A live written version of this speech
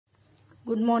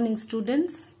Good morning,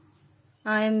 students.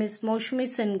 I am Ms. Moushmi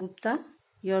Sengupta,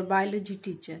 your biology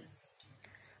teacher.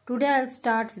 Today I'll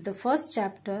start with the first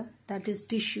chapter, that is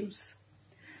tissues.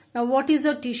 Now, what is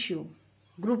a tissue?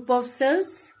 Group of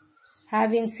cells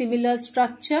having similar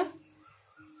structure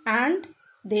and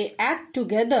they act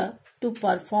together to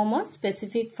perform a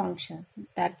specific function.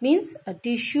 That means a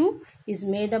tissue is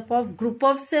made up of group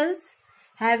of cells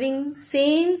having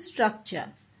same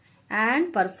structure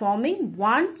and performing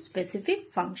one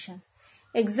specific function.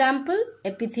 Example,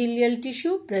 epithelial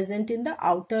tissue present in the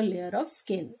outer layer of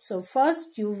skin. So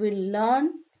first you will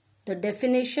learn the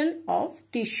definition of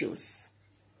tissues.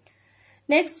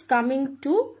 Next, coming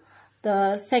to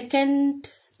the second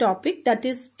topic, that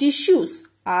is tissues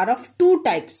are of two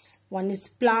types. One is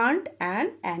plant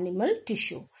and animal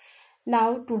tissue.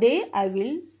 Now today I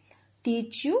will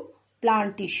teach you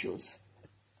plant tissues.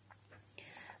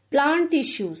 Plant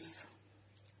tissues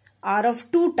are of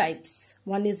two types.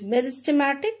 One is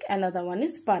meristematic, another one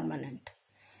is permanent.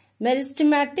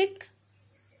 Meristematic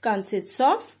consists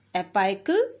of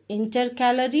apical,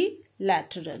 intercalary,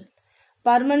 lateral.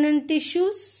 Permanent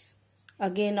tissues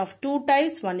again of two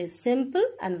types. One is simple,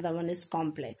 another one is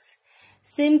complex.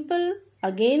 Simple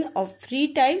again of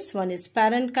three types. One is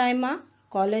parenchyma,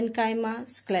 collenchyma,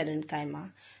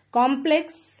 sclerenchyma.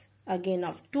 Complex again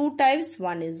of two types.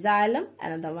 One is xylem,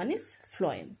 another one is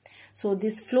phloem. So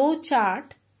this flow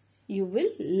chart you will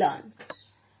learn.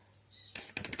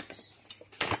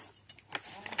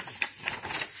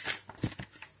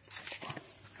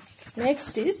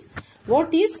 Next is,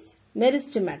 what is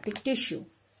meristematic tissue?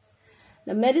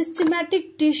 The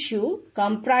meristematic tissue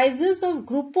comprises of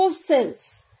group of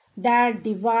cells that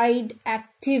divide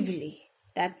actively.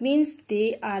 That means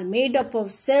they are made up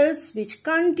of cells which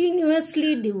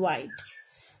continuously divide.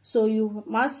 So you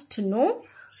must know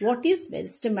what is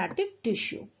meristematic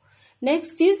tissue.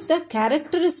 Next is the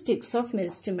characteristics of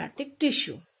meristematic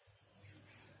tissue.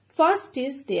 First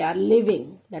is they are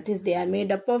living. That is, they are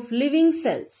made up of living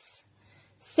cells.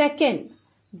 Second,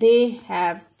 they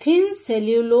have thin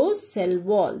cellulose cell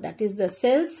wall. That is, the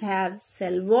cells have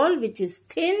cell wall which is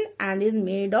thin and is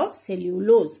made of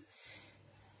cellulose.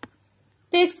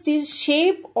 Next is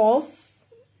shape of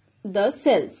the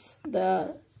cells.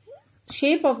 The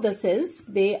shape of the cells,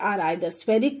 they are either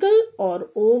spherical or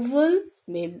oval,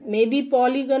 maybe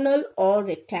polygonal or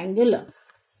rectangular.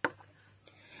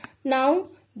 Now,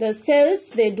 the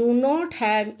cells, they do not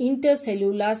have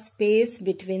intercellular space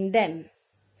between them.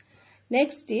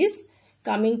 Next is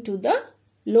coming to the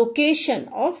location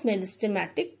of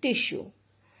meristematic tissue.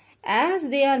 As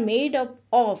they are made up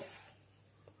of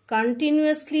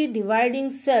continuously dividing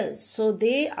cells, so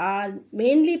they are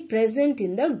mainly present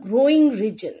in the growing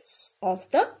regions of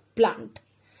the plant.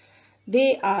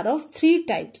 They are of three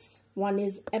types. One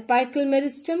is apical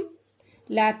meristem,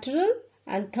 lateral,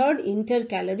 and third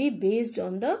intercalary based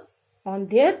on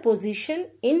their position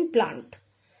in plant.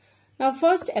 Now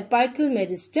first, apical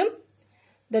meristem,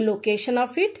 the location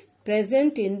of it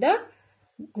present in the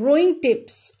growing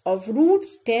tips of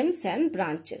roots, stems and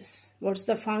branches. What's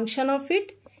the function of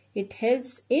it? It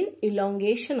helps in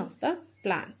elongation of the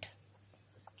plant.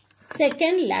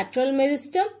 Second, lateral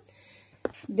meristem,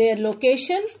 their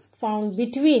location found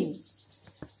between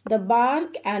the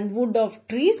bark and wood of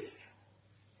trees,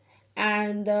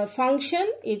 and the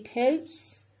function, it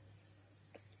helps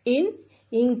in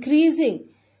increasing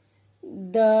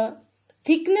the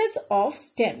thickness of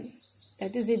stem.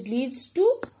 That is, it leads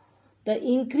to the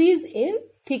increase in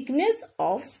thickness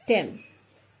of stem.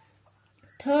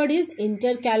 Third is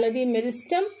intercalary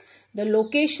meristem. The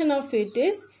location of it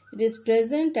is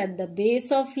present at the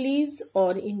base of leaves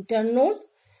or internode,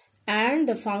 and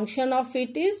the function of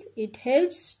it is it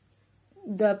helps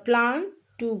the plant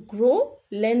to grow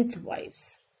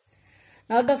lengthwise.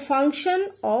 Now the function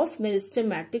of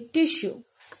meristematic tissue.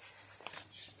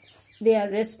 They are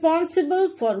responsible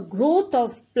for growth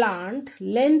of plant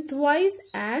lengthwise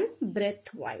and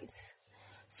breadthwise.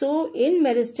 So in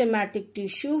meristematic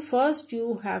tissue, first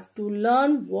you have to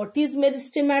learn what is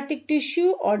meristematic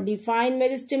tissue or define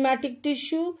meristematic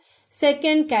tissue.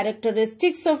 Second,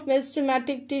 characteristics of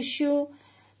meristematic tissue.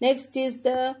 Next is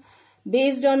the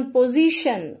based on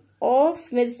position of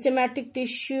meristematic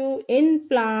tissue in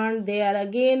plant. They are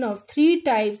again of three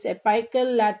types: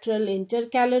 apical, lateral,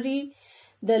 intercalary.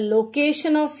 The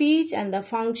location of each and the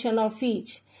function of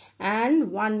each,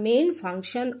 and one main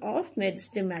function of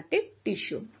meristematic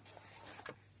tissue.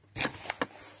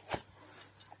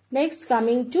 Next,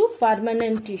 coming to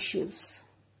permanent tissues.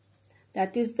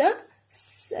 That is the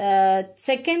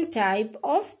second type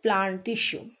of plant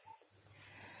tissue.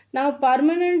 Now,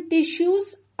 permanent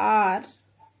tissues are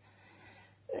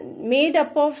made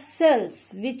up of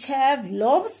cells which have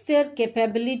lost their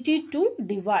capability to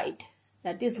divide.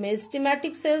 That is,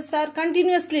 meristematic cells are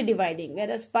continuously dividing,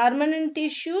 whereas permanent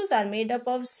tissues are made up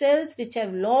of cells which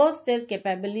have lost their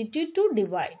capability to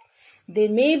divide. They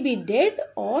may be dead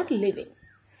or living.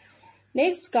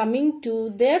 Next, coming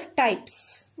to their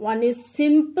types. One is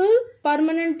simple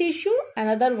permanent tissue,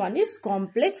 another one is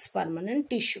complex permanent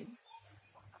tissue.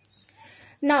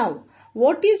 Now,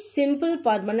 what is simple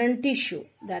permanent tissue?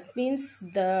 That means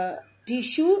the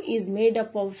tissue is made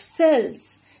up of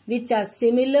cells which are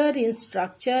similar in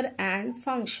structure and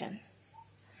function.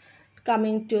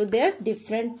 Coming to their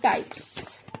different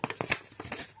types.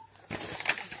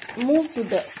 Move to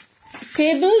the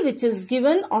table which is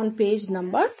given on page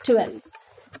number 12.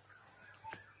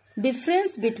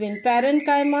 Difference between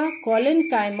parenchyma,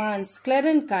 collenchyma and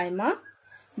sclerenchyma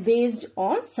based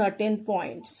on certain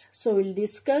points. So we'll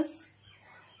discuss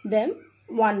them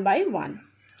one by one.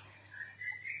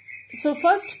 So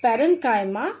first,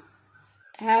 parenchyma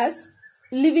has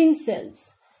living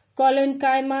cells.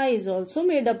 Collenchyma is also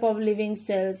made up of living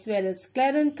cells, whereas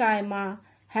sclerenchyma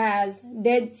has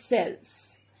dead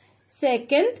cells.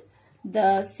 Second,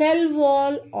 the cell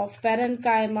wall of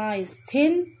parenchyma is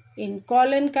thin. In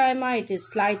collenchyma, it is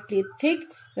slightly thick,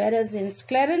 whereas in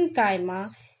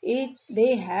sclerenchyma,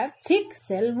 they have thick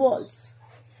cell walls.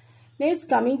 Next,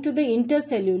 coming to the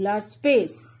intercellular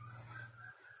space.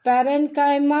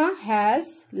 Parenchyma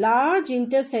has large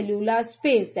intercellular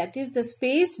space, that is, the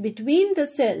space between the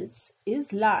cells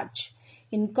is large.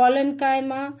 In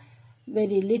collenchyma,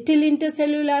 very little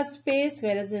intercellular space,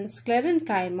 whereas in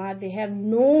sclerenchyma, they have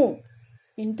no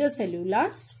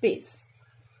intercellular space.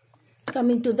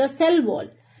 Coming to the cell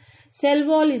wall. Cell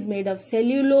wall is made of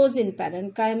cellulose in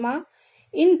parenchyma.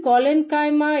 In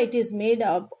collenchyma, it is made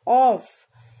up of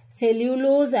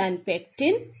cellulose and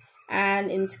pectin.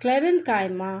 And in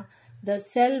sclerenchyma, the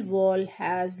cell wall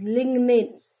has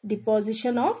lignin,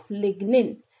 deposition of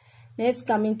lignin. Next,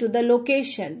 coming to the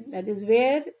location, that is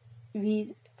where we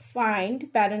find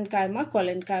parenchyma,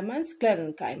 collenchyma and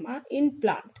sclerenchyma in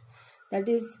plant. That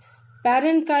is,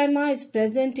 parenchyma is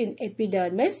present in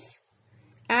epidermis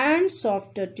and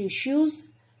softer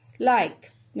tissues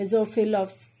like mesophyll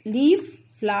of leaf,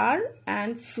 flower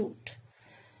and fruit.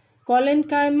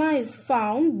 Collenchyma is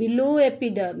found below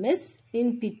epidermis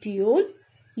in petiole,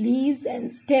 leaves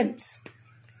and stems.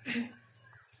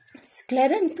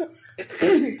 Sclerenchyma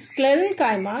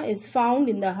is found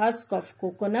in the husk of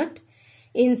coconut,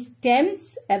 in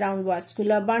stems around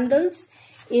vascular bundles,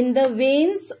 in the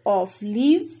veins of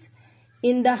leaves,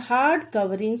 in the hard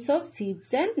coverings of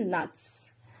seeds and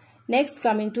nuts. Next,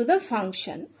 coming to the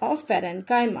function of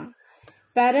parenchyma.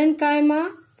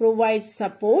 Parenchyma provides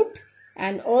support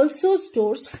and also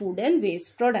stores food and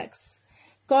waste products.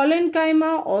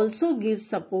 Collenchyma also gives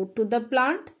support to the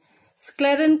plant.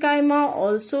 Sclerenchyma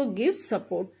also gives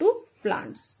support to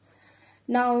plants.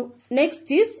 Now, next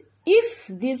is, if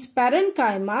these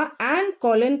parenchyma and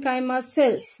collenchyma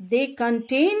cells, they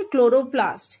contain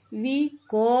chloroplast, we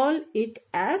call it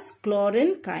as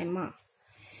chlorenchyma.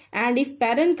 And if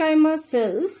parenchyma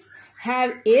cells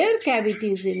have air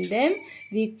cavities in them,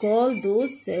 we call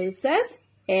those cells as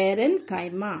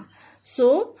aerenchyma.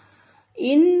 So,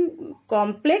 in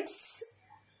complex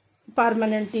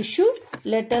permanent tissue,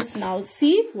 let us now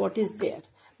see what is there.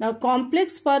 Now,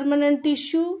 complex permanent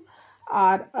tissue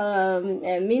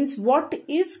means what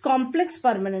is complex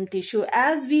permanent tissue?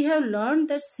 As we have learned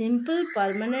that simple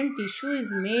permanent tissue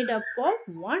is made up of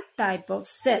one type of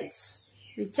cells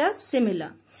which are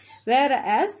similar,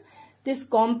 whereas this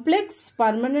complex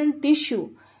permanent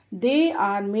tissue, they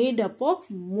are made up of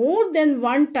more than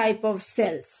one type of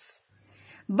cells,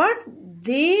 but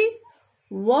they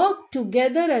work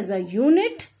together as a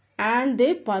unit and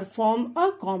they perform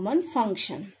a common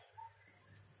function.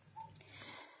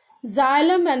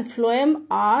 Xylem and phloem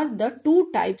are the two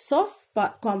types of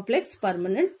complex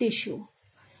permanent tissue.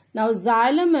 Now,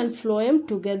 xylem and phloem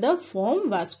together form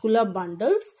vascular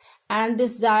bundles, and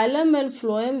this xylem and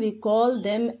phloem, we call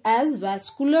them as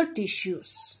vascular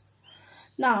tissues.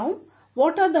 Now,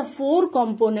 what are the four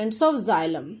components of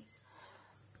xylem?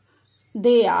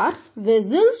 They are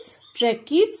vessels,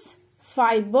 tracheids,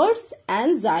 fibers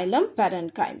and xylem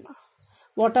parenchyma.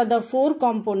 What are the four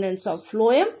components of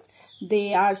phloem?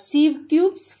 They are sieve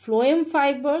tubes, phloem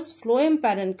fibers, phloem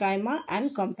parenchyma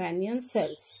and companion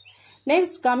cells.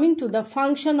 Next, coming to the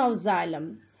function of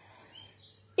xylem.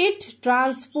 It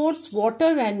transports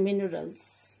water and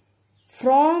minerals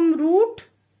from root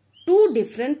to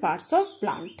different parts of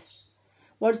plant.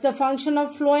 What's the function of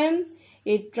phloem?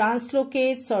 It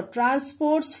translocates or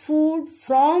transports food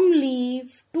from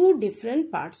leaf to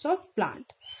different parts of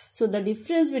plant. So the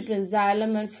difference between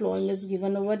xylem and phloem is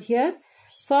given over here.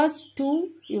 First two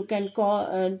you can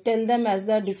tell them as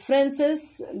the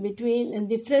difference between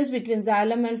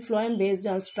xylem and phloem based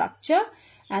on structure,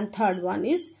 and third one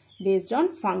is based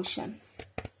on function.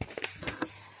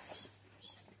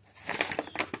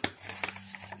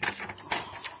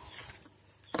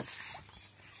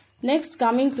 Next,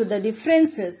 coming to the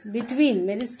differences between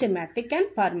meristematic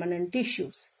and permanent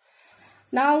tissues.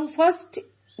 Now, first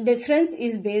difference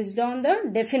is based on the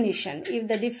definition. If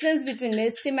the difference between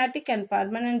meristematic and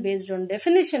permanent based on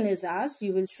definition is asked,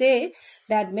 you will say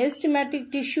that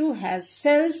meristematic tissue has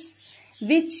cells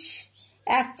which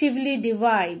actively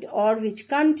divide or which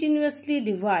continuously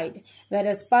divide,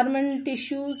 whereas permanent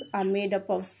tissues are made up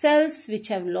of cells which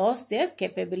have lost their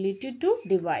capability to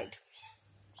divide.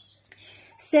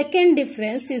 Second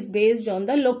difference is based on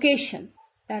the location,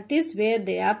 that is where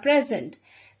they are present.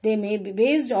 They may be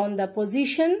based on the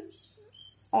position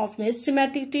of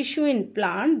meristematic tissue in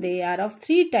plant. They are of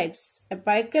three types: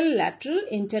 apical, lateral,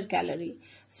 intercalary.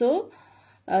 So,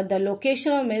 the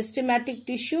location of meristematic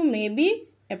tissue may be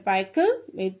apical,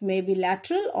 it may be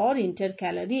lateral or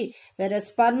intercalary,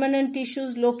 whereas permanent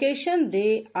tissue's location,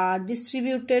 they are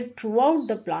distributed throughout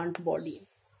the plant body.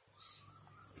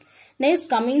 Next,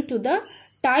 coming to the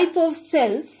type of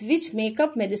cells which make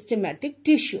up meristematic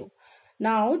tissue.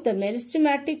 Now, the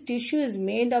meristematic tissue is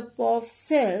made up of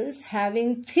cells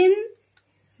having thin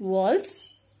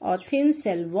walls or thin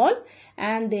cell wall,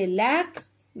 and they lack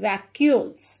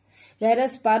vacuoles.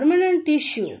 Whereas permanent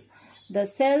tissue, the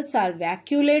cells are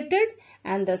vacuolated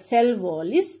and the cell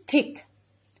wall is thick.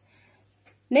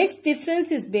 Next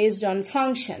difference is based on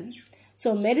function.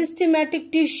 So,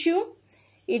 meristematic tissue,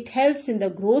 it helps in the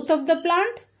growth of the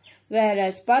plant,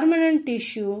 whereas permanent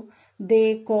tissue,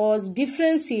 they cause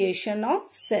differentiation of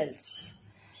cells.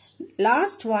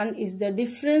 Last one is the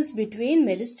difference between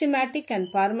meristematic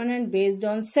and permanent based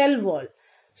on cell wall.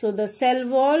 So the cell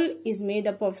wall is made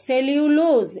up of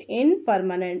cellulose in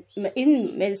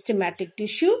meristematic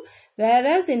tissue,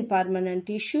 whereas in permanent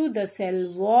tissue the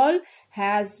cell wall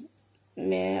has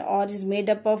or is made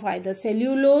up of either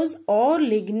cellulose or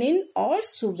lignin or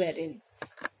suberin.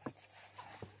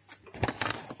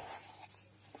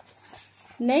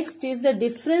 Next is the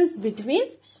difference between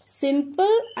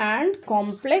simple and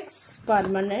complex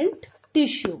permanent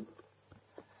tissue.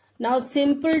 Now,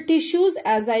 simple tissues,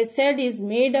 as I said, is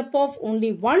made up of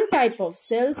only one type of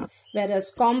cells,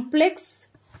 whereas complex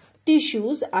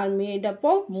tissues are made up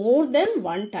of more than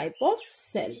one type of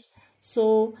cell.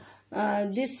 So,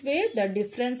 this way the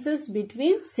differences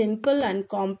between simple and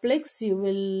complex you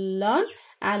will learn,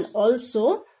 and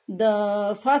also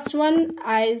the first one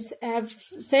I have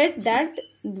said that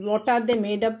what are they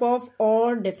made up of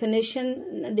or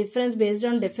difference based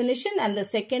on definition, and the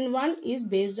second one is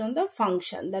based on the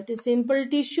function. That is, simple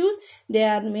tissues, they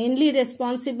are mainly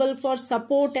responsible for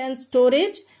support and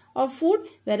storage of food,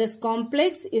 whereas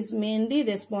complex is mainly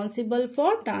responsible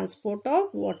for transport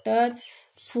of water,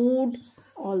 food,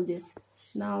 all this.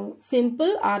 Now,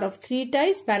 simple are of three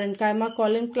types: parenchyma,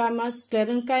 collenchyma,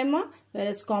 sclerenchyma,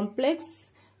 whereas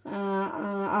complex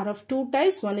are of two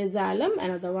types. One is xylem,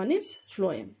 another one is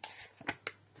phloem.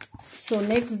 So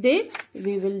next day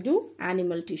we will do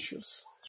animal tissues.